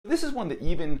This is one that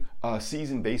even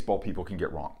seasoned baseball people can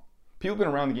get wrong. People who've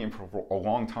been around the game for a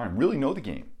long time really know the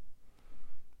game.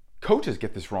 Coaches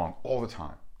get this wrong all the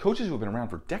time. Coaches who have been around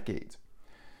for decades.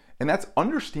 And that's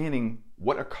understanding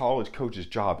what a college coach's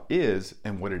job is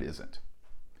and what it isn't.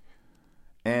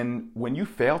 And when you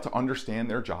fail to understand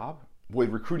their job, boy,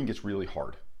 recruiting gets really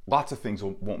hard. Lots of things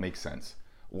won't make sense.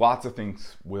 Lots of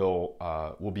things will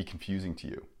be confusing to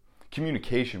you.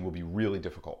 Communication will be really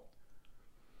difficult.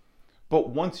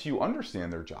 But once you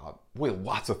understand their job, boy,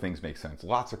 lots of things make sense.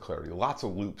 Lots of clarity. Lots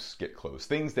of loops get closed.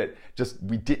 Things that just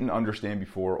we didn't understand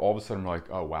before, all of a sudden we're like,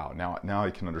 oh wow, now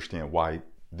I can understand why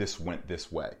this went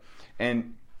this way.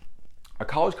 And a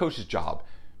college coach's job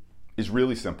is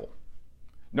really simple.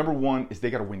 Number one is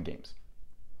they got to win games.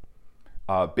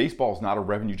 Baseball is not a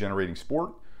revenue generating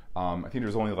sport. I think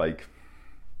there's only like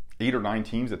 8 or 9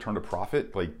 teams that turned a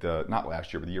profit, not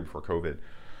last year, but the year before COVID.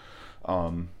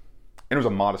 And it was a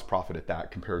modest profit at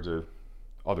that compared to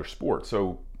other sports.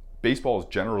 So baseball is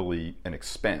generally an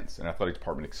expense, an athletic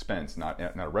department expense, not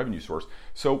a revenue source.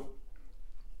 So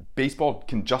baseball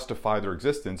can justify their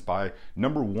existence by,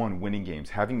 number one, winning games,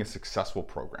 having a successful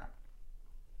program.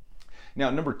 Now,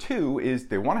 number two is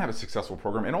they want to have a successful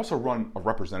program and also run a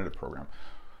representative program.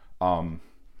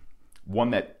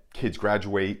 One that kids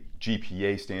graduate,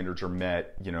 GPA standards are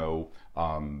met,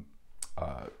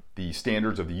 the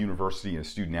standards of the university and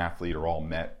student athlete are all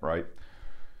met, right?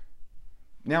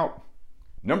 Now,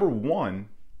 number one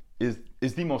is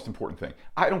the most important thing.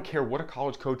 I don't care what a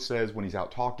college coach says when he's out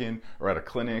talking or at a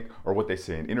clinic or what they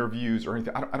say in interviews or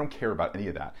anything. I don't care about any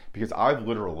of that because I've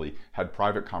literally had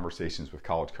private conversations with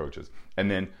college coaches and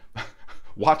then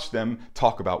watch them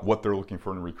talk about what they're looking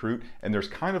for in a recruit. And there's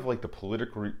kind of like the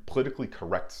politically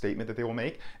correct statement that they will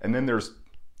make. And then there's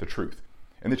the truth.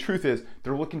 And the truth is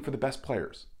they're looking for the best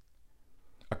players.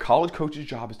 A college coach's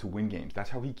job is to win games.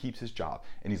 That's how he keeps his job.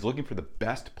 And he's looking for the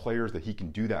best players that he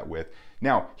can do that with.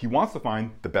 Now, he wants to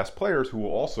find the best players who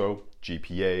will also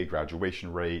GPA,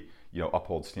 graduation rate,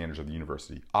 uphold standards of the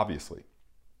university, obviously.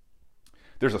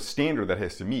 There's a standard that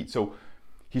has to meet. So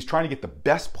he's trying to get the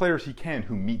best players he can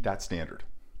who meet that standard.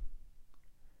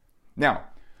 Now,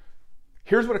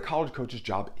 here's what a college coach's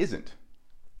job isn't.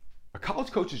 A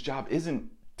college coach's job isn't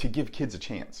to give kids a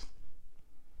chance.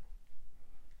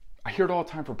 I hear it all the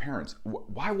time from parents.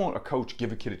 Why won't a coach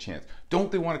give a kid a chance?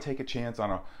 Don't they want to take a chance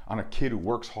on a kid who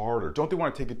works hard, or don't they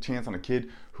want to take a chance on a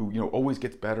kid who always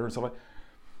gets better and stuff like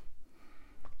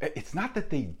that? It's not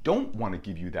that they don't want to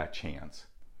give you that chance.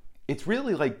 It's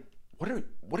really like, what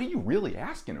are you really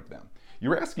asking of them?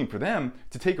 You're asking for them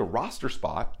to take a roster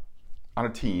spot on a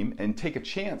team and take a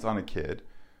chance on a kid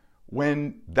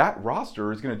when that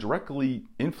roster is going to directly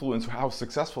influence how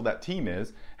successful that team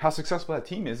is. How successful that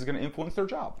team is going to influence their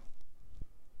job.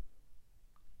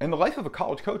 And the life of a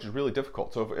college coach is really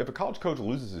difficult. So if a college coach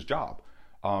loses his job,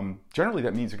 generally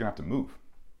that means you're going to have to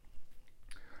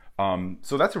move.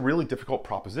 So that's a really difficult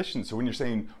proposition. So when you're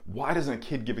saying, why doesn't a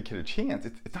kid give a kid a chance?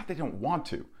 It's not they don't want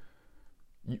to.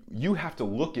 You have to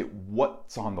look at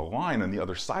what's on the line on the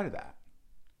other side of that.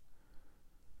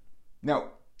 Now,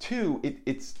 two,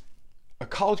 it's a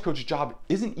college coach's job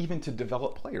isn't even to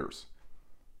develop players.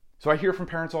 So I hear from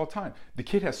parents all the time, the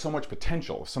kid has so much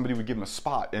potential. If somebody would give him a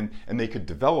spot and they could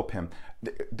develop him.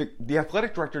 The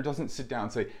athletic director doesn't sit down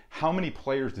and say, how many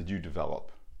players did you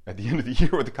develop at the end of the year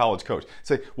with the college coach?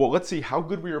 Say, well, let's see how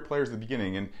good were your players at the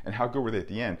beginning and how good were they at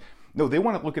the end. No, they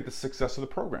want to look at the success of the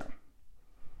program.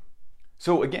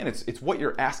 So again, it's what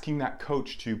you're asking that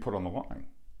coach to put on the line.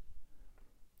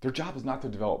 Their job is not to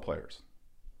develop players.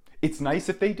 It's nice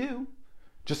if they do.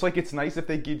 Just like it's nice if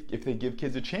they give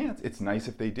kids a chance. It's nice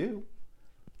if they do.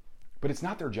 But it's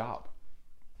not their job.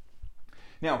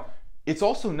 Now, it's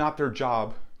also not their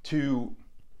job to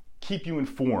keep you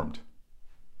informed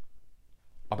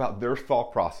about their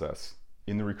thought process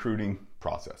in the recruiting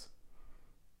process.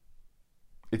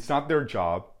 It's not their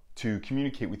job to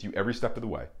communicate with you every step of the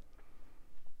way.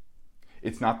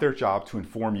 It's not their job to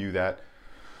inform you that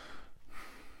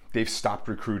they've stopped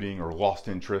recruiting or lost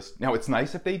interest. Now, it's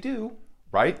nice if they do.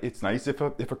 Right? It's nice if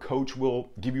a coach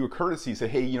will give you a courtesy, say,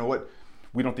 hey, you know what?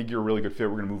 We don't think you're a really good fit.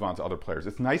 We're going to move on to other players.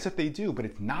 It's nice if they do, but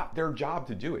it's not their job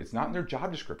to do it. It's not in their job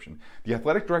description. The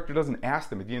athletic director doesn't ask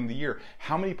them at the end of the year,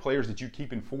 how many players did you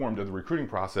keep informed of the recruiting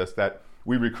process that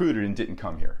we recruited and didn't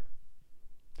come here?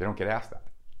 They don't get asked that.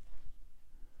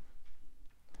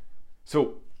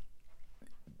 So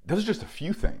those are just a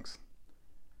few things.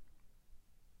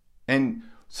 And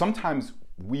sometimes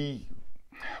we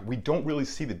don't really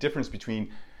see the difference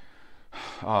between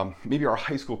maybe our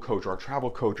high school coach or our travel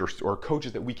coach or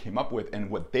coaches that we came up with and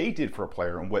what they did for a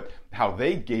player and how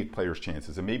they gave players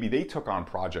chances, and maybe they took on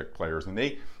project players and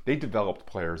they developed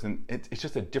players, and it's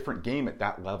just a different game at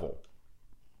that level.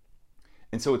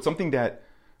 And so it's something that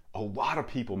a lot of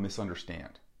people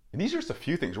misunderstand. And these are just a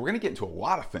few things. We're going to get into a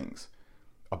lot of things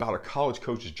about a college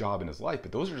coach's job in his life,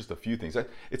 but those are just a few things.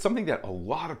 It's something that a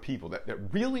lot of people that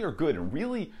really are good and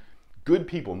really good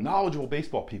people, knowledgeable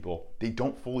baseball people, they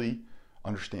don't fully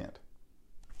understand.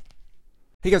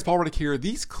 Hey guys, Paul Reddick here.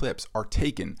 These clips are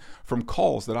taken from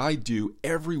calls that I do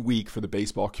every week for the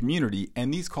baseball community,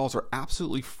 and these calls are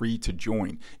absolutely free to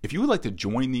join. If you would like to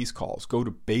join these calls, go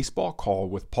to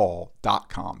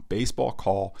baseballcallwithpaul.com,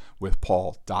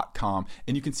 baseballcallwithpaul.com,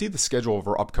 and you can see the schedule of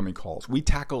our upcoming calls. We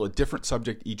tackle a different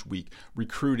subject each week: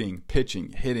 recruiting,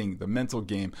 pitching, hitting, the mental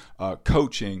game,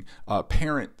 coaching,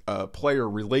 parent-player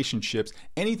relationships,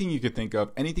 anything you could think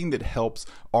of, anything that helps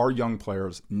our young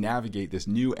players navigate this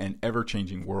new and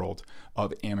ever-changing world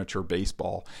of amateur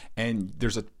baseball. And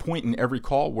there's a point in every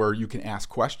call where you can ask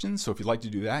questions. So if you'd like to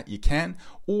do that, you can,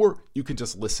 or you can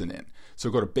just listen in. So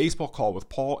go to Baseball Call with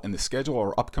Paul, and the schedule of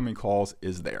our upcoming calls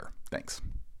is there. Thanks.